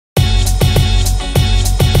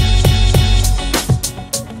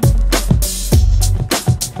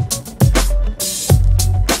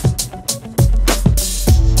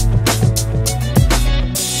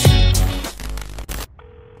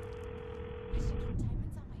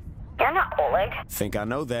You're not Oleg. Think I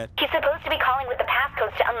know that. He's supposed to be calling with the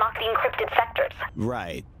passcodes to unlock the encrypted sectors.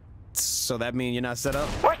 Right. So that mean you're not set up?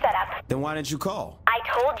 We're set up. Then why didn't you call? I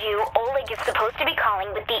told you Oleg is supposed to be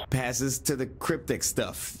calling with the passes to the cryptic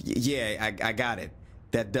stuff. Yeah, I got it.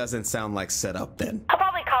 That doesn't sound like set up then. I'll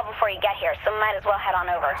probably call before you get here, so might as well head on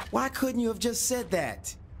over. Why couldn't you have just said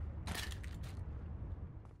that?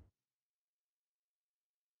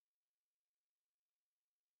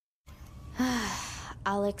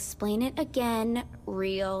 I'll explain it again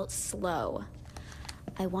real slow.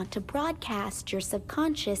 I want to broadcast your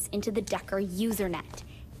subconscious into the Decker usernet.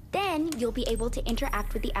 Then you'll be able to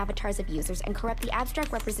interact with the avatars of users and corrupt the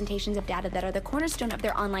abstract representations of data that are the cornerstone of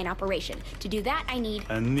their online operation. To do that, I need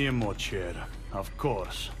a Nemo chair, of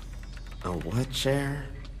course. A what chair?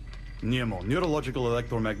 Nemo, neurological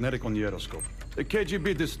electromagnetic on gyroscope. The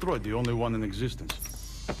KGB destroyed the only one in existence.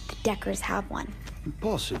 the Deckers have one.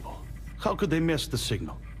 Impossible. How could they miss the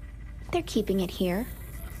signal? They're keeping it here.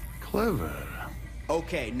 Clever.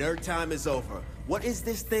 Okay, nerd time is over. What is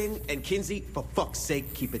this thing? And Kinsey, for fuck's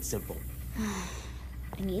sake, keep it simple.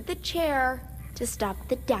 I need the chair to stop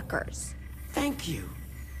the Deckers. Thank you.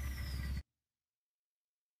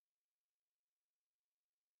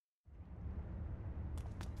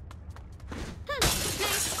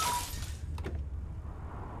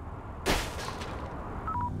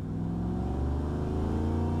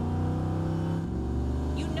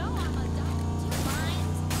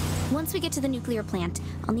 Once we get to the nuclear plant,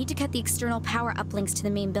 I'll need to cut the external power uplinks to the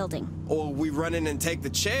main building. Or we run in and take the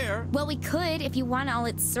chair. Well, we could if you want all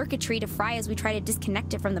its circuitry to fry as we try to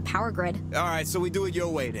disconnect it from the power grid. All right, so we do it your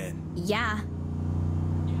way then. Yeah.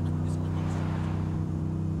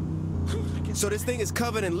 So this thing is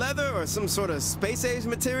covered in leather or some sort of space-age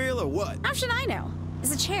material or what? How should I know?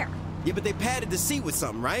 It's a chair. Yeah, but they padded the seat with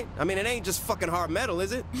something, right? I mean, it ain't just fucking hard metal,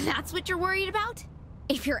 is it? That's what you're worried about?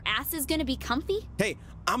 If your ass is gonna be comfy? Hey,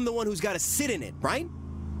 I'm the one who's got to sit in it, right?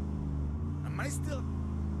 Am I still...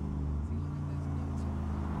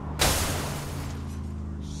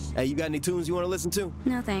 Hey, you got any tunes you want to listen to?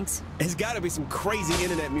 No, thanks. There's got to be some crazy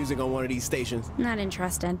internet music on one of these stations. Not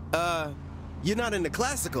interested. You're not into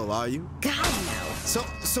classical, are you? God, no.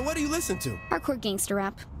 So what do you listen to? Hardcore gangster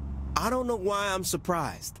rap. I don't know why I'm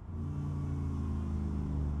surprised.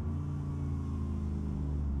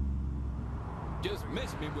 Just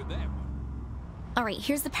miss me with that one. All right,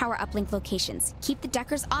 here's the power uplink locations. Keep the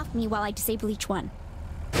Deckers off me while I disable each one.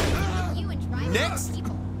 Next!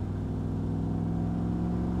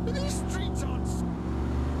 These streets aren't...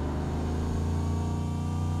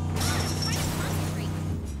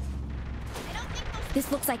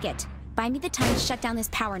 This looks like it. Buy me the time to shut down this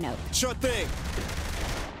power node. Sure thing.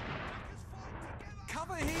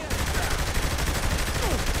 Cover here!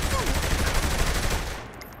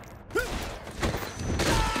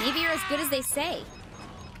 Maybe you're as good as they say.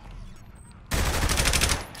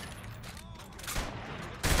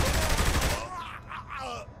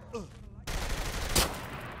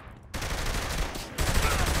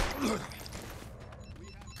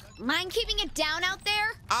 Mind keeping it down out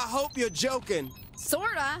there? I hope you're joking.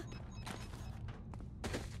 Sorta.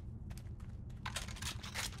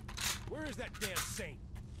 Where is that damn saint?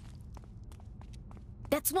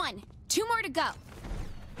 That's one. 2 more to go.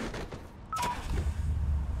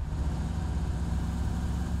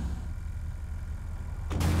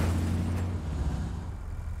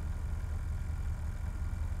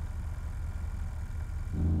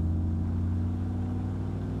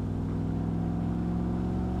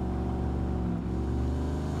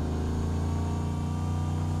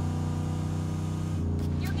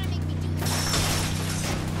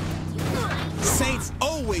 Saints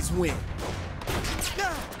always win.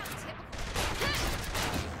 Just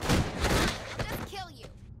kill you.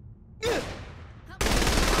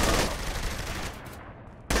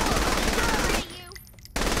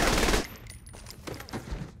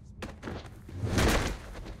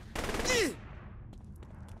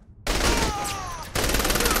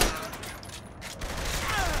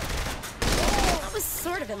 That was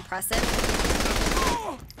sort of impressive.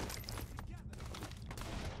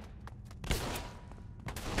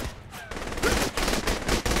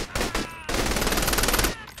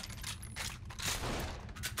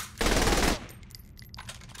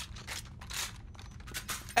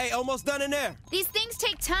 Hey, almost done in there. These things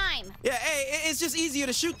take time. Yeah, hey, it's just easier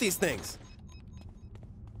to shoot these things.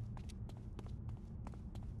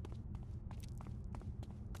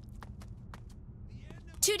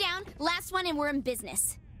 Two down, last one, and we're in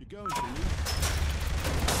business. You going to?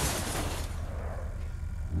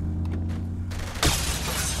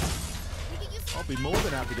 I'll be more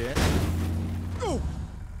than happy to.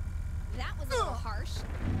 That was a little harsh.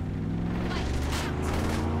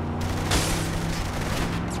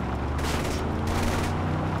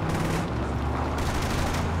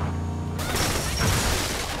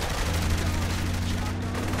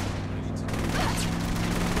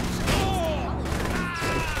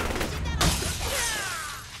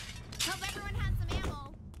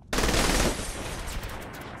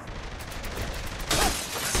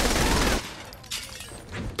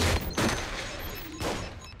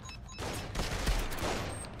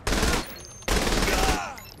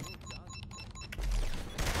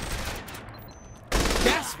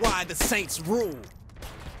 why the Saints rule.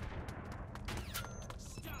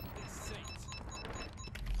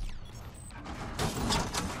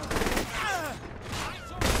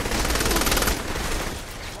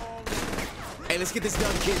 Hey, let's get this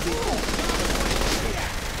done, Kinsey.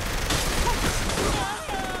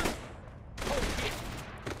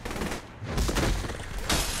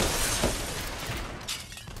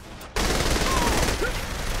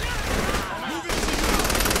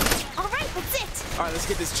 All right, that's it. All right, let's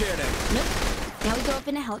get this chair down. Nope. Now we go up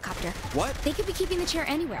in a helicopter. What? They could be keeping the chair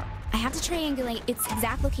anywhere. I have to triangulate its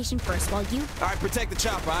exact location first while you... All right, protect the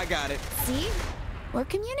chopper. I got it. See? We're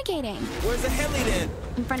communicating. Where's the heli then?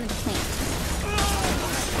 In front of the plant.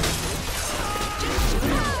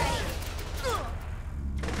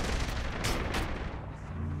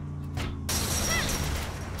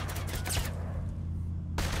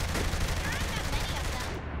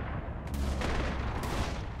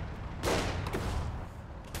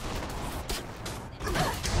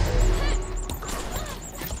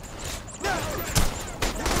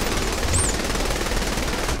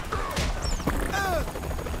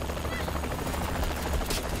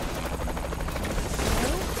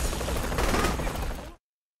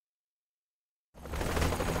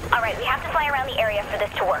 Alright, we have to fly around the area for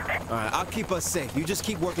this to work. All right, I'll keep us safe. You just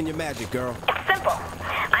keep working your magic, girl. It's simple.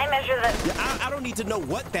 I measure the... Yeah, I don't need to know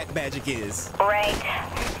what that magic is. Right.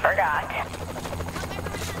 Forgot.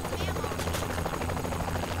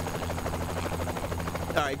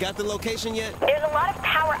 All right, got the location yet? There's a lot of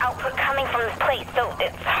power output coming from this place, so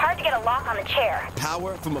it's hard to get a lock on the chair.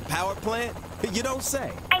 Power from a power plant? You don't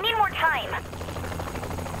say. I need more time.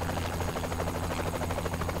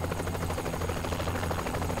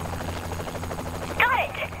 Got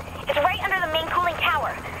it! It's right under the main cooling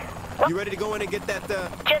tower. You ready to go in and get that,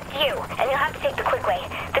 Just you, and you'll have to take the quick way.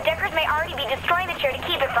 The Deckers may already be destroying the chair to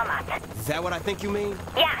keep it from us. Is that what I think you mean?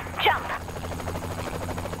 Yeah, jump.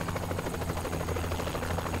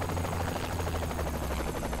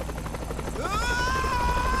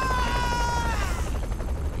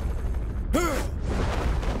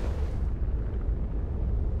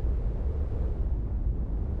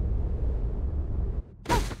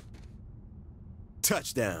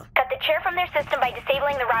 Touchdown. Cut the chair from their system by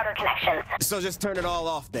disabling the router connections. So just turn it all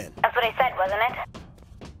off then. That's what I said, wasn't it?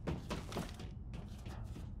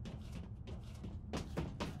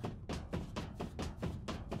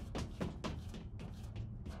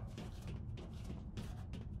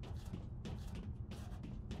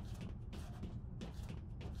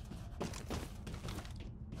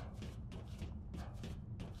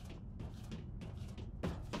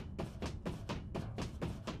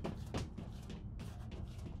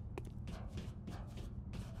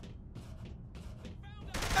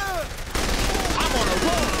 I'm on a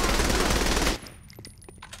roll.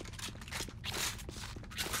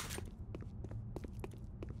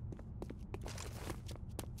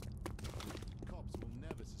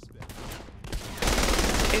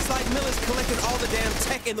 It's like Miller's collected all the damn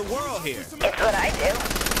tech in the world here. It's what I do.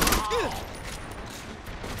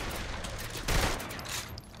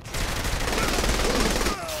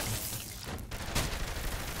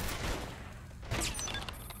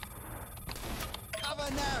 Cover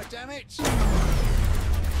now, damn it!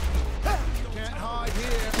 Can't hide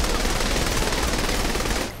here.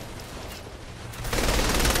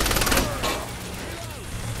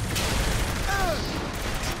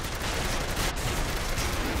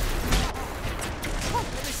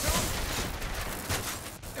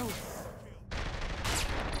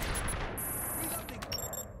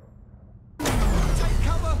 Take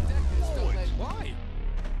cover! Why?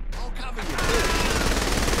 I'll cover you.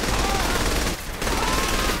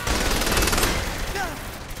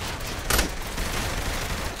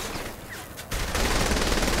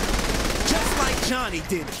 Just like Johnny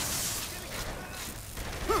did it.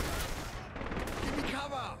 Give me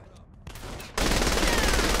cover!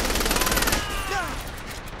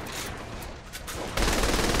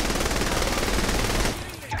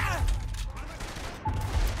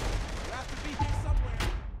 You have to be here somewhere.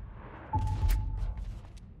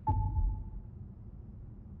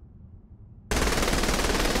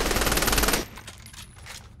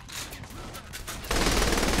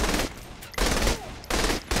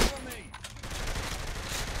 Cover me.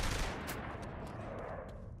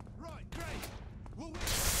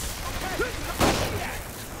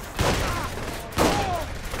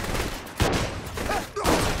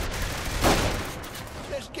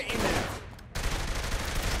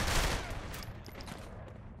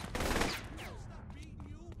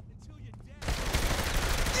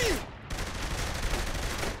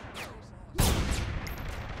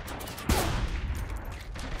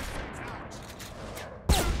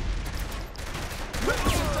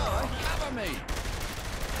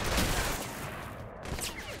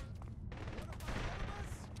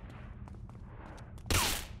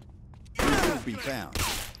 will be found.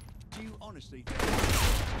 Do you honestly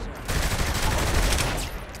think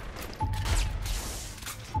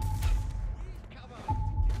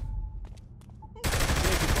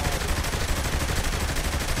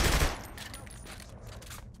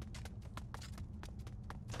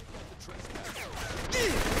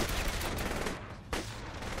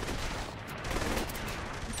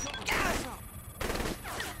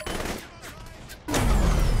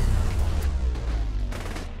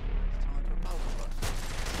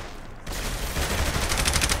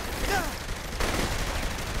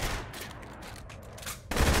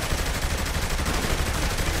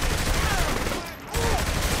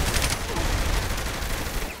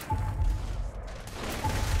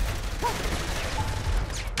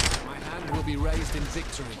be raised in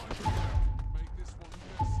victory.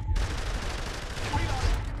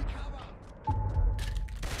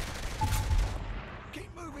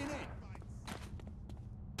 keep moving in?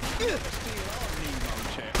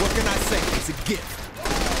 What can I say? It's a gift.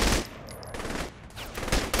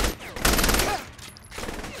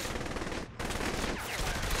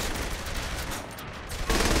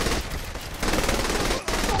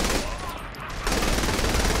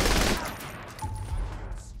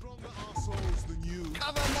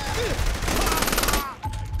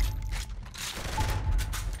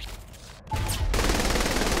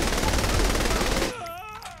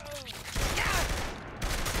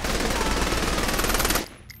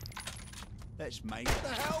 Let's make it. What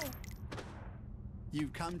the hell?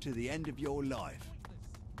 You've come to the end of your life.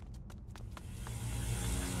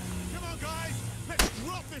 Come on, guys! Let's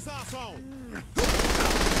drop this asshole!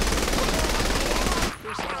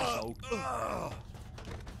 This asshole.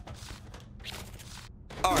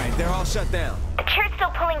 Alright, they're all shut down. The turret's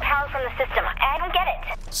still pulling power from the system. I don't get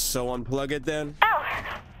it. So unplug it then? Oh,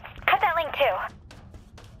 cut that link too.